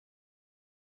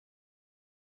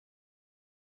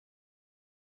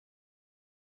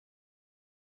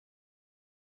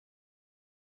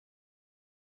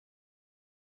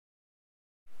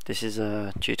This is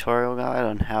a tutorial guide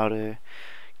on how to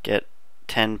get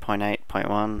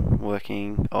 10.8.1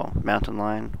 working, or Mountain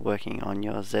Lion working on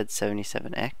your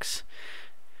Z77X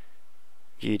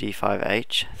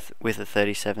UD5H with a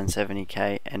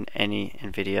 3770k and any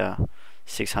NVIDIA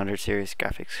 600 series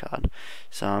graphics card.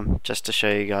 So just to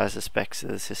show you guys the specs of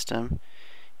the system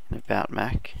in About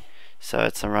Mac. So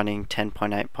it's running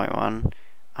 10.8.1.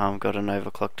 Got an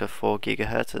overclock to 4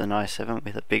 GHz with an i7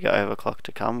 with a bigger overclock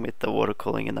to come with the water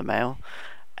cooling in the mail.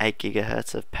 8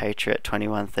 GHz of Patriot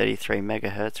 2133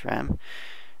 MHz RAM.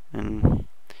 And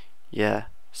yeah,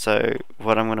 so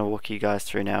what I'm going to walk you guys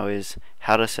through now is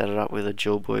how to set it up with a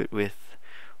dual boot with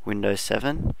Windows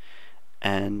 7,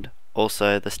 and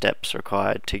also the steps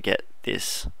required to get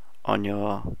this on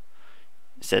your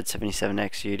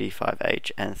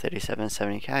Z77x-UD5H and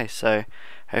 3770k. So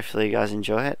hopefully you guys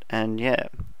enjoy it, and yeah,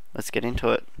 let's get into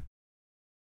it.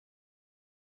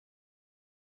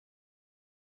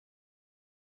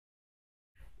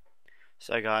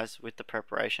 So guys, with the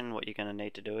preparation, what you're going to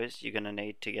need to do is you're going to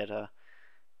need to get a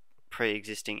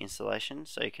pre-existing installation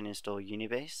so you can install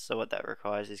Unibeast. So what that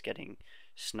requires is getting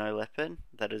Snow Leopard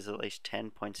that is at least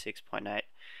 10.6.8.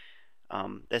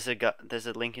 There's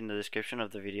a link in the description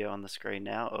of the video on the screen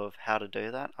now of how to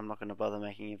do that. I'm not going to bother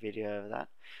making a video of that.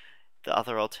 The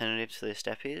other alternative to this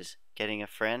step is getting a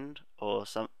friend or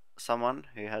someone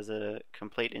who has a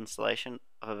complete installation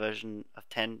of a version of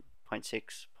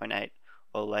 10.6.8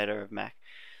 or later of Mac.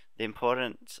 The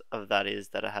importance of that is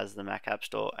that it has the Mac App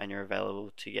Store and you're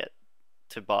available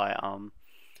to buy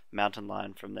Mountain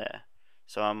Lion from there.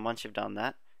 So once you've done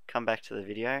that, come back to the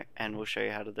video and we'll show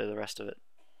you how to do the rest of it.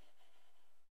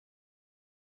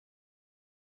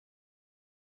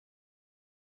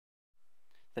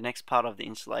 The next part of the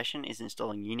installation is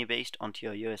installing Unibeast onto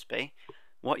your USB.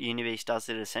 What Unibeast does,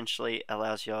 it essentially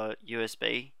allows your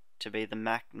USB to be the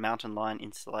Mac Mountain Lion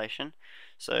installation.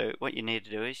 So what you need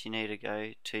to do is you need to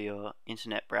go to your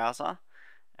internet browser,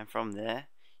 and from there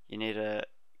you need to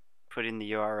put in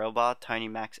the URL bar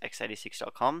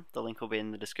tonymaxx86.com. The link will be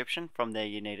in the description. From there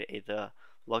you need to either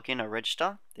log in or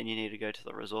register. Then you need to go to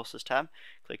the resources tab,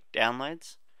 click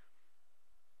downloads.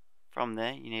 From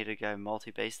there you need to go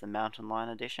multi-beast the Mountain Lion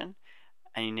edition,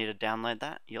 and you need to download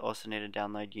that. You also need to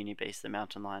download Unibeast the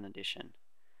Mountain Lion edition.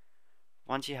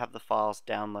 Once you have the files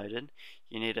downloaded,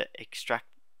 you need to extract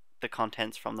the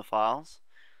contents from the files,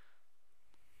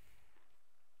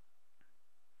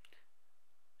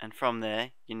 and from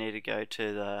there you need to go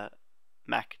to the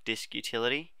Mac disk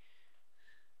utility.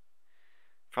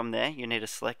 From there you need to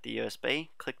select the USB,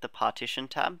 click the partition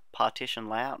tab, partition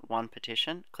layout, one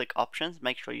partition, click options,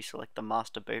 make sure you select the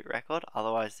master boot record,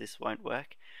 otherwise this won't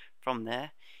work. From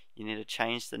there you need to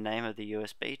change the name of the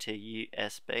USB to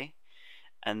USB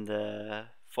and the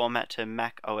format to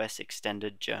Mac OS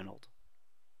Extended Journaled.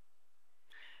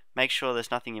 Make sure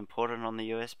there's nothing important on the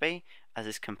USB, as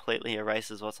this completely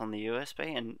erases what's on the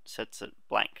USB and sets it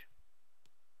blank.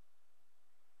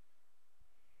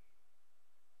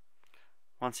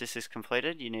 Once this is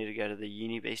completed, you need to go to the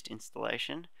Unibeast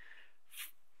installation.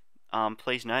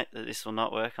 Please note that this will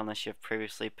not work unless you have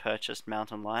previously purchased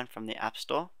Mountain Lion from the App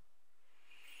Store.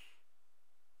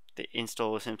 The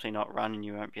install will simply not run and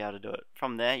you won't be able to do it.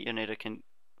 From there, you'll need to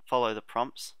follow the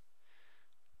prompts.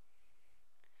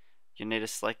 You need to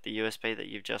select the USB that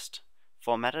you've just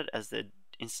formatted as the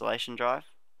installation drive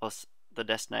or the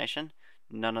destination.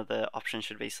 None of the options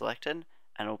should be selected,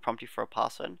 and it will prompt you for a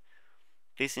password.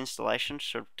 This installation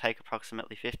should take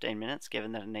approximately 15 minutes,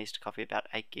 given that it needs to copy about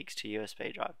 8 gigs to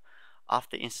USB drive.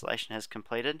 After the installation has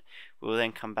completed, we will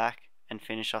then come back and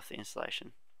finish off the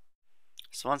installation.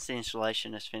 So once the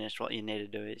installation is finished, what you need to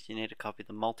do is you need to copy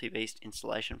the multi-beast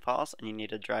installation files and you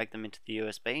need to drag them into the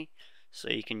USB so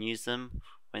you can use them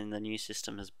when the new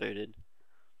system is booted.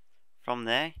 From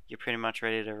there, you're pretty much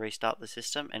ready to restart the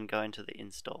system and go into the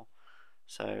install.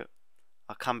 So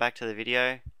I'll come back to the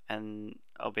video and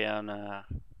I'll be on a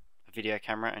video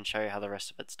camera and show you how the rest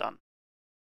of it's done.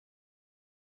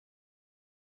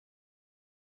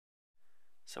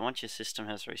 So once your system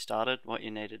has restarted, what you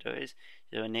need to do is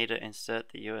you'll need to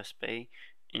insert the USB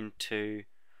into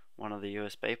one of the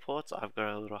USB ports. I've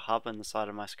got a little hub on the side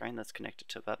of my screen that's connected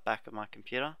to the back of my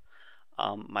computer.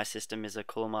 My system is a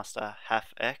Cooler Master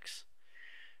Half-X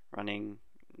running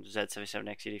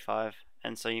Z77x-UD5,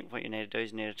 and so what you need to do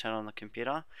is you need to turn on the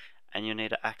computer and you need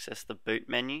to access the boot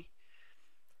menu.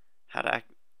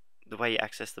 The way you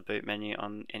access the boot menu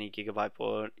on any Gigabyte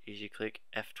board is you click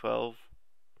F12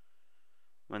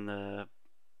 when the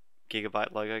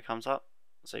Gigabyte logo comes up.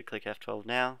 So you click F12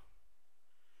 now,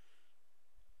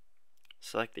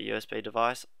 select the USB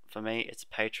device. For me it's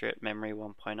Patriot Memory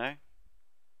 1.0.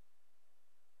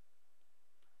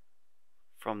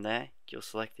 From there, you'll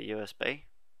select the USB,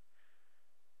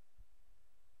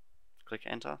 click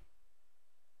enter.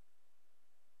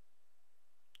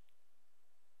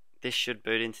 This should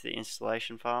boot into the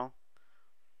installation file.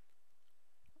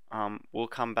 We'll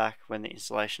come back when the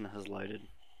installation has loaded.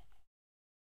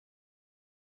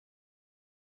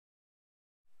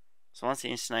 So once the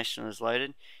installation is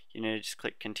loaded, you need to just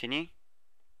click continue.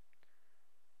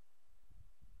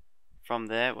 From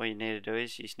there, what you need to do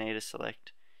is you just need to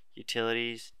select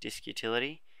utilities, disk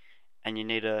utility, and you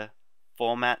need to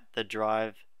format the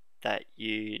drive that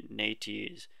you need to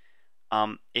use.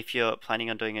 If you're planning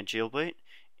on doing a dual boot,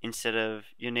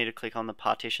 you need to click on the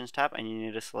partitions tab and you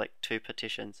need to select 2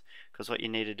 partitions, because what you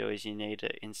need to do is you need to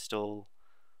install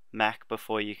Mac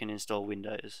before you can install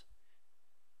Windows.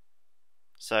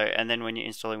 So, and then when you're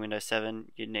installing Windows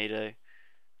 7, you need to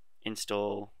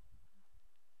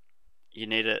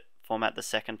format the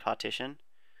second partition,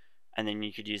 and then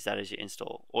you could use that as your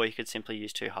install, or you could simply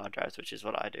use 2 hard drives, which is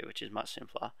what I do, which is much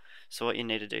simpler. So what you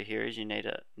need to do here is you need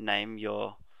to name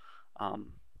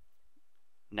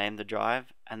the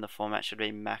drive, and the format should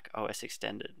be Mac OS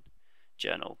Extended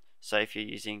Journal. So if you're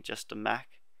using just a Mac,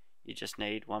 you just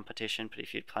need 1 partition, but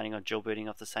if you're planning on dual booting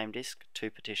off the same disk,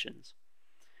 2 partitions.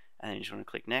 And then you just want to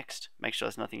click next. Make sure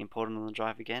there's nothing important on the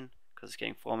drive again, because it's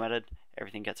getting formatted.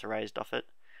 Everything gets erased off it.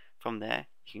 From there,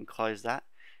 you can close that.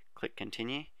 Click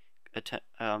continue.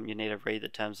 You need to read the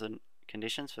terms and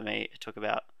conditions. For me, it took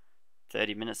about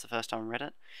 30 minutes the first time I read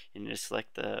it. You need to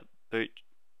select the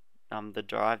the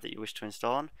drive that you wish to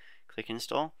install on. Click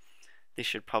install. This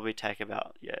should probably take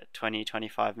about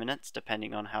 20-25 minutes,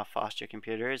 depending on how fast your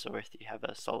computer is, or if you have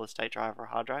a solid state drive or a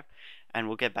hard drive. And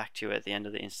we'll get back to you at the end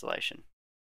of the installation.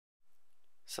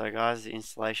 So guys, the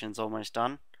installation's almost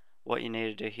done. What you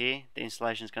need to do here, the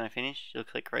installation's going to finish. You'll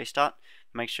click restart.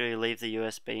 Make sure you leave the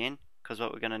USB in, because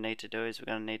what we're going to need to do is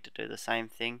we're going to need to do the same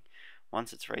thing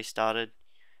once it's restarted.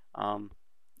 The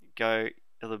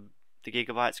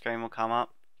Gigabyte screen will come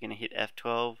up. You're going to hit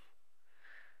F12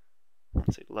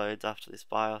 once it loads after this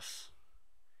BIOS.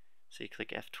 So you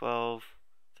click F12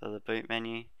 for the boot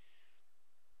menu.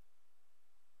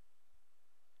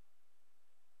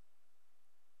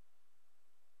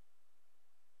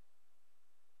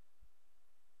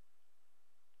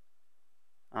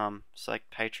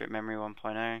 Select Patriot Memory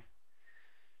 1.0,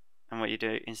 and what you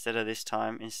do instead of this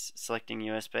time is selecting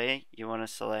USB, you want to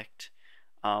select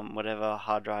whatever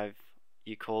hard drive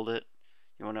you called it.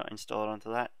 You want to install it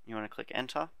onto that. You want to click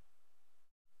enter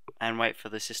and wait for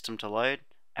the system to load,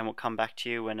 and we'll come back to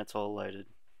you when it's all loaded.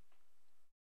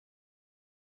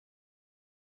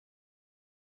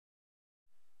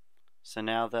 So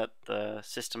now that the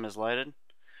system is loaded,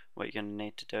 what you're going to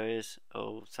need to do is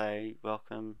it'll say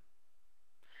welcome,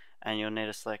 and you'll need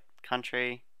to select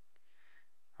country,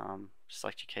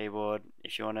 select your keyboard.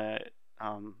 If you want to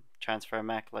transfer a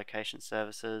Mac, location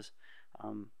services,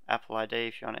 Apple ID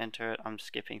if you want to enter it. I'm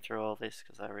skipping through all this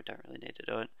because I don't really need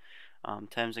to do it.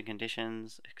 Terms and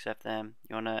conditions, accept them.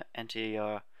 You want to enter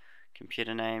your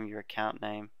computer name, your account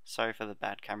name. Sorry for the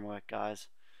bad camera work, guys.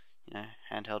 You know,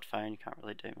 handheld phone, you can't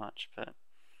really do much, but I'm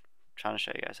trying to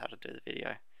show you guys how to do the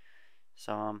video.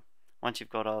 So once you've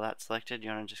got all that selected, you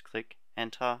want to just click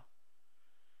enter,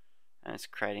 and it's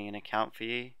creating an account for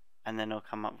you, and then it'll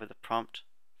come up with a prompt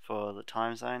for the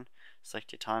time zone.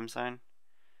 Select your time zone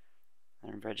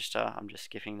and register. I'm just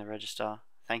skipping the register.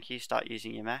 Thank you. Start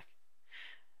using your Mac.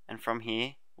 And from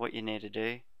here, what you need to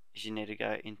do is you need to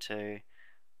go into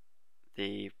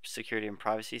the security and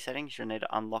privacy settings. You'll need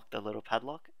to unlock the little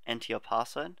padlock, enter your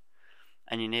password,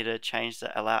 and you need to change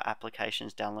the allow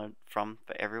applications download from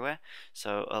for everywhere,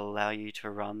 so it'll allow you to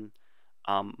run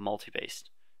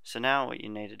multi-beast. So now what you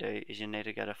need to do is you need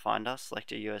to go to Finder,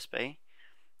 select a USB,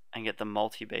 and get the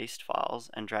multi-beast files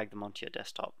and drag them onto your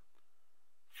desktop.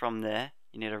 From there,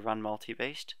 you need to run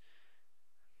multi-beast.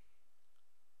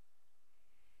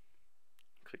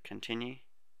 Click continue.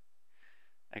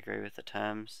 Agree with the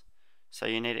terms. So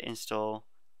you need to install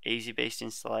EasyBeast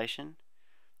installation.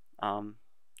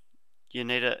 You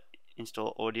need to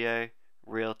install audio,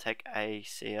 Realtek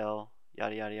ACL,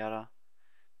 yada yada yada.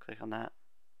 Click on that.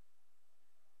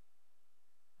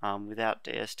 Without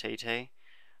DSTT,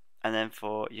 and then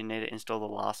you need to install the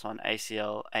last one,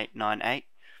 ACL 898.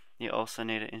 You also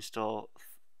need to install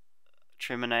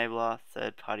Trim Enabler,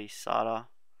 third-party SATA,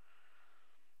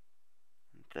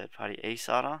 third-party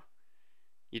eSATA.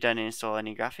 You don't need to install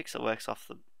any graphics; it works off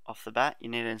the bat. You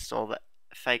need to install the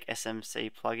fake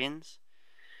SMC plugins,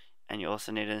 and you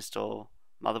also need to install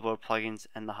motherboard plugins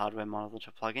and the hardware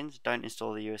monitor plugins. Don't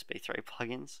install the USB 3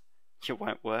 plugins; it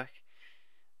won't work.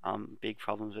 Big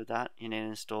problems with that. You need to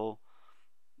install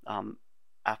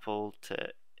Apple to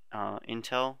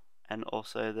Intel and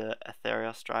also the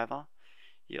Atheros driver.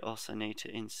 You also need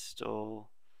to install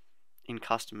in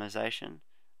customization,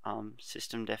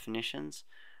 system definitions,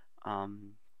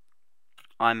 iMac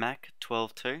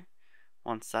 12.2.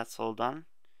 Once that's all done,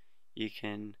 you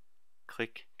can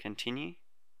click continue,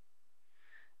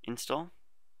 install,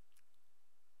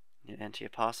 you enter your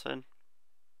password.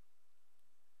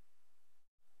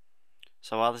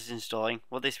 So while this is installing,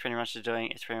 what this pretty much is doing,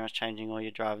 it's pretty much changing all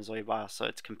your drivers, all your BIOS, so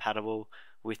it's compatible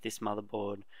with this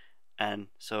motherboard, and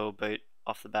so it'll boot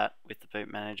off the bat with the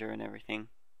boot manager and everything.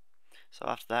 So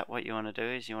after that, what you want to do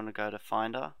is you want to go to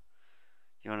Finder,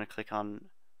 you want to click on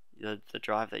the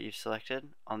drive that you've selected.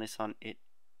 On this one,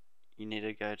 you need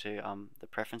to go to the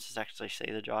preferences, actually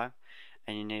see the drive,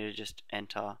 and you need to just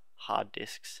enter hard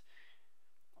disks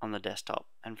on the desktop,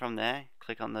 and from there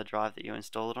click on the drive that you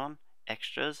installed it on,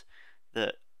 extras,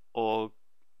 or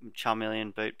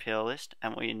Charmeleon boot PL list,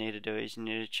 and what you need to do is you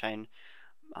need to change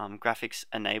graphics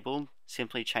enabled.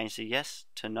 Simply change the yes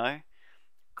to no,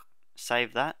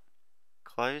 save that,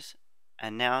 close,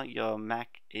 and now your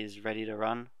Mac is ready to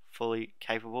run, fully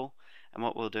capable. And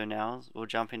what we'll do now is we'll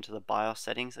jump into the BIOS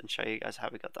settings and show you guys how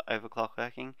we got the overclock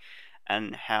working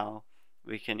and how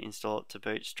we can install it to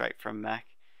boot straight from Mac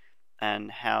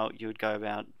and how you would go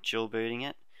about dual booting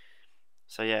it.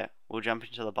 So yeah, we'll jump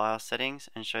into the BIOS settings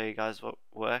and show you guys what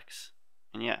works,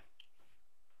 and yeah.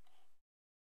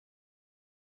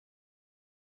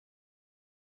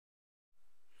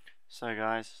 So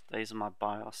guys, these are my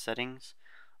BIOS settings.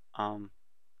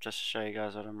 Just to show you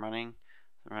guys what I'm running.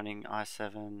 I'm running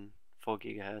i7 4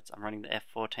 GHz. I'm running the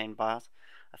F14 BIOS.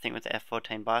 I think with the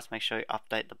F14 BIOS, make sure you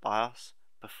update the BIOS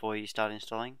before you start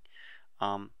installing.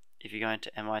 If you go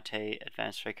into MIT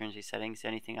Advanced Frequency Settings, the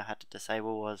only thing I had to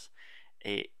disable was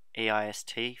a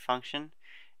EIST function.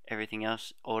 Everything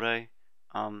else auto.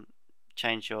 You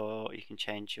can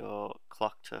change your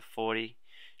clock to 40,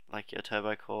 like your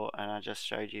turbo core, and I just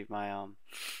showed you my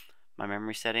my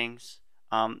memory settings.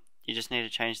 You just need to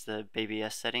change the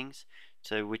BBS settings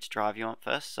to which drive you want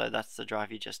first. So that's the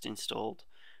drive you just installed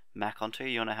Mac onto.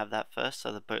 You want to have that first,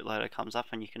 so the bootloader comes up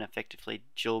and you can effectively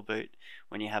dual boot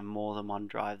when you have more than one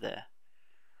drive there.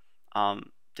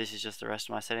 This is just the rest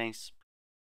of my settings.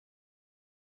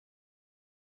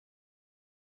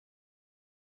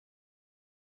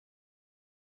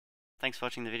 Thanks for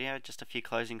watching the video. Just a few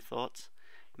closing thoughts.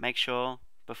 Make sure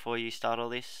before you start all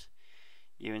this,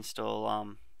 you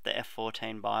install the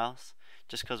F14 BIOS.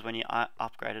 Just because when you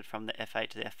upgraded from the F8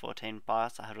 to the F14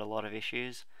 BIOS, I had a lot of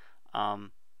issues.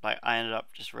 Like I ended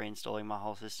up just reinstalling my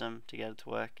whole system to get it to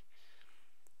work.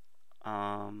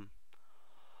 A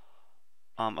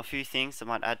few things that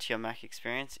might add to your Mac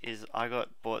experience is I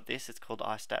bought this. It's called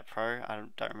iStat Pro. I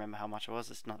don't remember how much it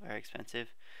was. It's not very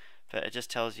expensive, but it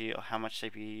just tells you how much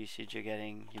CPU usage you're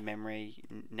getting, your memory,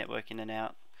 network in and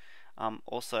out.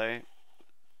 Also,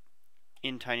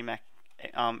 in Tony Mac,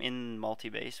 in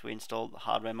Multibeast, we installed the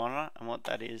hardware monitor, and what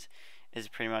that is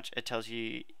pretty much it tells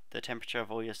you the temperature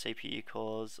of all your CPU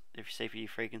cores, your CPU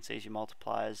frequencies, your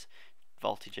multipliers,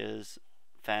 voltages,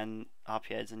 fan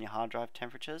RPMs, and your hard drive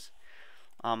temperatures.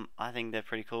 I think they're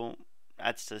pretty cool.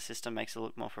 Adds to the system, makes it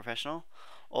look more professional.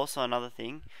 Also, another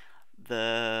thing,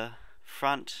 the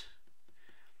front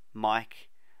mic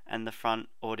and the front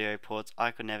audio ports,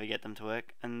 I could never get them to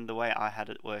work, and the way I had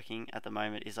it working at the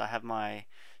moment is I have my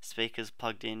speakers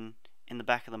plugged in the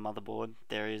back of the motherboard.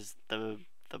 There is the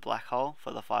black hole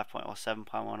for the 5.0 or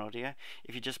 7.1 audio.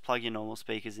 If you just plug your normal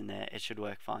speakers in there, it should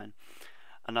work fine.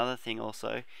 Another thing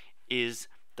also is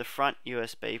the front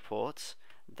USB ports,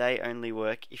 they only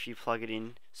work if you plug it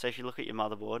in. So if you look at your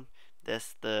motherboard,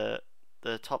 there's the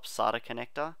top SATA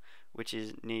connector, which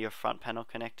is near your front panel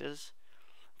connectors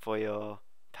for your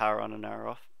power on and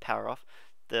power off.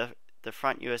 The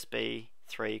front USB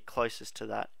 3 closest to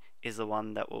that is the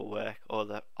one that will work, or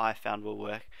that I found will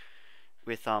work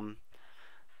with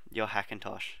your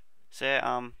Hackintosh.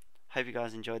 So hope you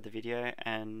guys enjoyed the video,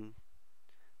 and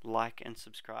like and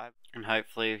subscribe, and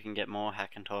hopefully we can get more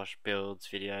Hackintosh builds,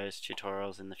 videos,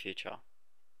 tutorials in the future.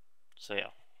 So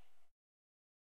yeah.